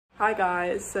Hi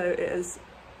guys, so it has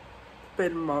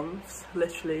been months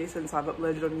literally since I've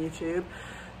uploaded on YouTube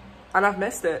and I've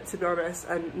missed it, to be honest,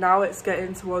 and now it's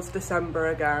getting towards December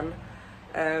again.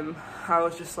 I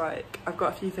was just like, I've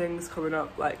got a few things coming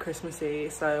up like Christmassy,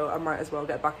 so I might as well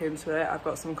get back into it. I've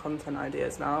got some content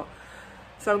ideas now,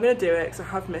 so I'm going to do it because I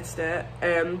have missed it.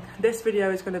 This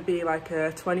video is going to be like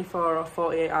a 24 or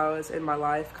 48 hours in my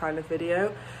life kind of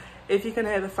video. If you can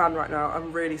hear the fan right now,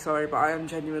 I'm really sorry, but I am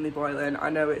genuinely boiling. I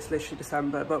know it's literally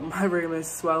December, but my room is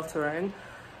sweltering.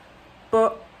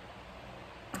 But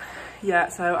yeah,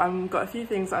 so I've got a few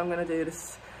things that I'm going to do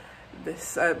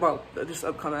well, just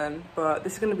upcoming, but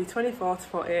this is going to be 24 to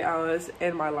 48 hours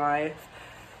in my life,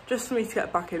 just for me to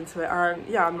get back into it. And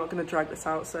yeah, I'm not going to drag this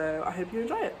out, so I hope you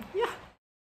enjoy it. Yeah.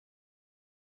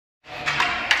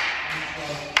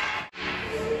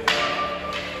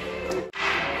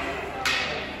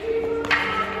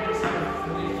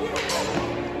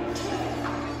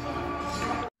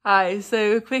 Hi,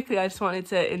 so quickly I just wanted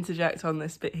to interject on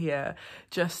this bit here,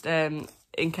 just in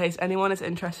case anyone is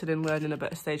interested in learning a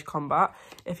bit of stage combat.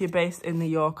 If you're based in the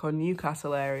York or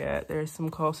Newcastle area, there is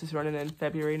some courses running in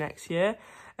February next year.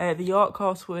 The York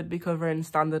course would be covering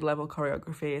standard level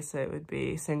choreography, so it would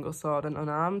be single sword and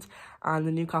unarmed, and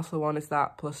the Newcastle one is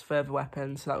that plus further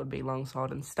weapons, so that would be long sword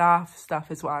and staff.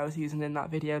 Staff is what I was using in that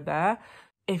video there.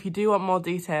 If you do want more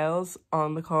details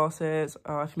on the courses,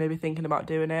 or if you're maybe thinking about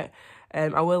doing it,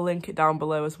 I will link it down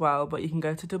below as well, but you can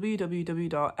go to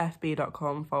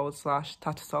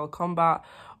www.fb.com/Tattersall Combat,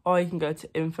 or you can go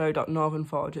to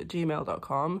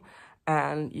info.northernforge@gmail.com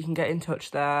and you can get in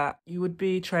touch there. You would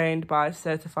be trained by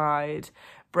certified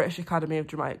British Academy of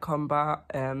Dramatic Combat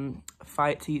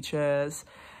fight teachers.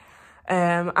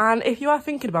 And if you are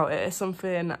thinking about it, it's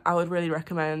something I would really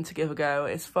recommend to give a go.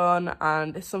 It's fun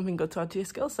and it's something good to add to your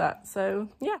skill set. So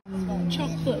yeah.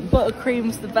 Chocolate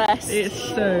buttercream's the best. It's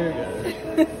so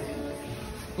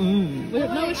good.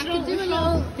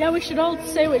 We should all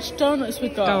say which donuts we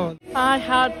got. Go on. I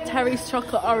had Terry's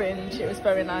chocolate orange. It was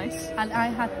very nice. And I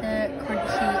had the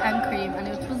crunchy and cream, and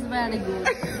it was very good.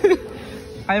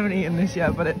 I haven't eaten this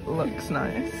yet, but it looks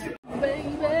nice.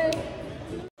 Baby.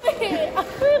 I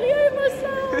really hurt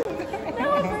myself. No,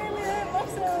 I really hurt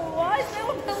myself. Why is no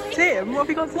one believing? Tim, what have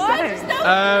you got to say?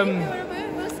 I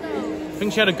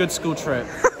think she had a good school trip.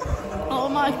 Oh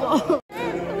my god.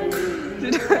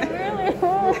 Did I? Really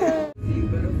hurt.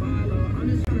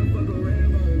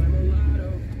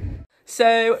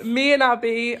 So me and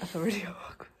Abby, I feel really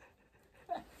awkward.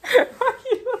 Why are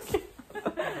you looking?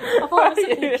 I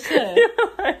thought it was a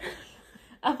picture.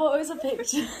 I thought it was a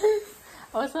picture.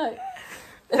 I was like...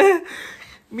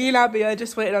 Me and Abby are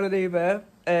just waiting on an Uber.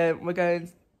 We're going...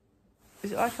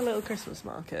 Is it like a little Christmas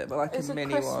market, but like a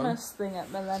mini one? It's a Christmas thing at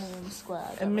Millennium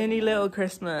Square. A mini little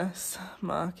Christmas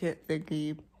market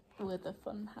thingy. With a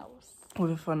fun house.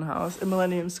 With a fun house in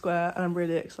Millennium Square, and I'm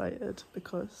really excited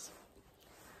because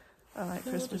I like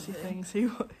Christmassy things.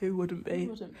 Who wouldn't be? Who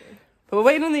wouldn't be? But we're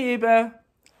waiting on the Uber.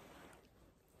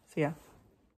 So yeah.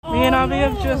 Me and Abby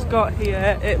have just got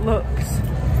here. It looks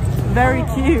very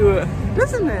cute,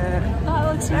 doesn't it?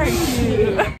 That looks Very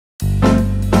cute.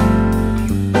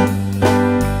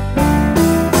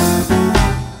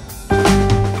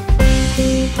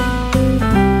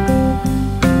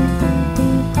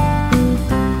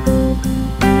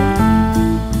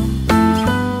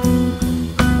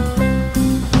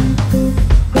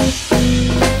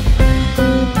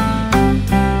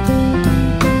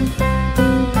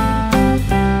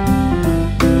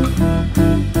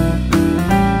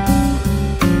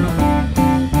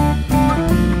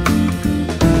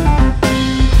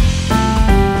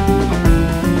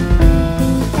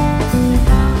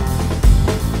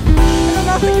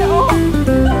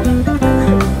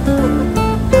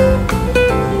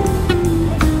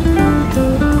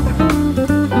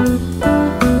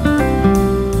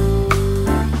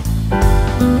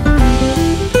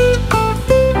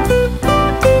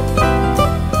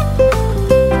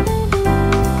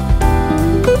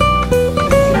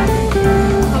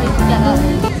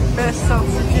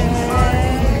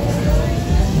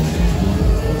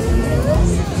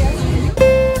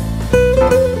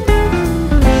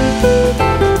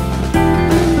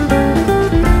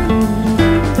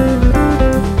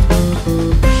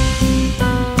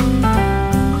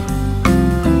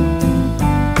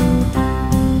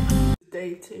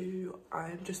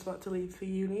 I'm just about to leave for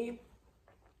uni.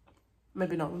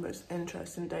 Maybe not the most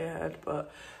interesting day ahead,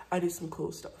 but I did some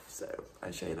cool stuff, so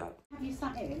I'll show you that. Have you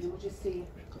sat in and we'll just see?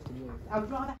 I would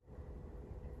rather...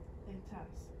 Hey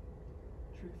Tess,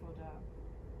 truth or dare?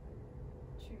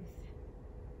 Truth.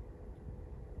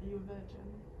 Are you a virgin?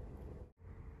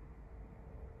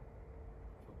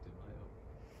 Fucked it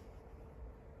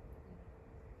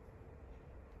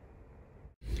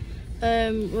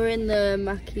We're in the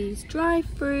Mackey's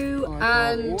drive-through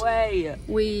and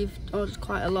we've ordered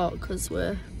quite a lot because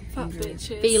we're fat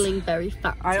bitches. Feeling very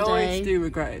fat today. I always do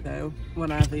regret it though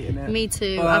when I've eaten it. Me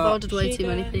too. But I've ordered way too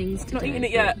many things. I've not eaten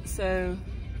it yet, so.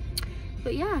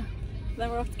 But yeah. Then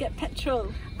we're off to get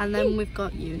petrol. And then we've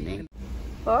got uni.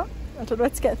 What? I don't know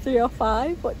to get 3 or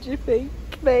 5. What do you think?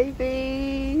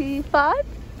 Maybe 5?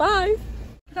 5.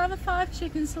 Could I have a 5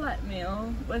 chicken select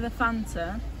meal with a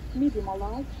Fanta? Medium or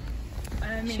large?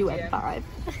 She went 5.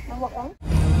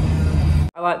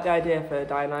 I like the idea for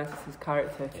Dionysus's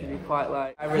character to be quite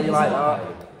like. I really like that.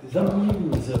 Is that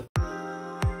news?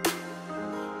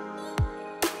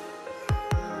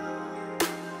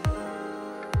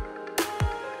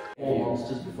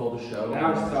 Monsters before the show.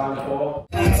 Now it's time for.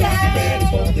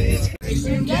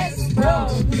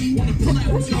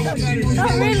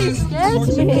 That really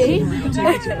scares me.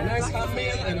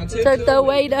 So the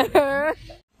waiter.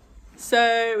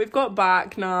 So we've got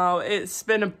back now. It's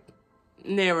been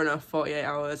near enough 48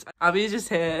 hours. Abby's just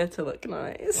here to look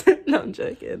nice. No, I'm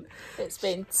joking. It's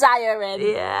been tiring.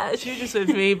 Yeah, she's just with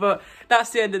me, but that's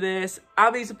the end of this.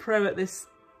 Abby's a pro at this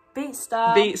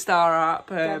BeatStar app.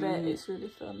 It's really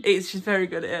fun. She's very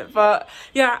good at it. But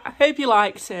yeah, I hope you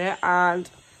liked it, and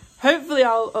hopefully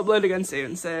I'll upload again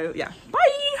soon. So yeah, bye.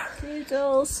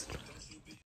 Toodles.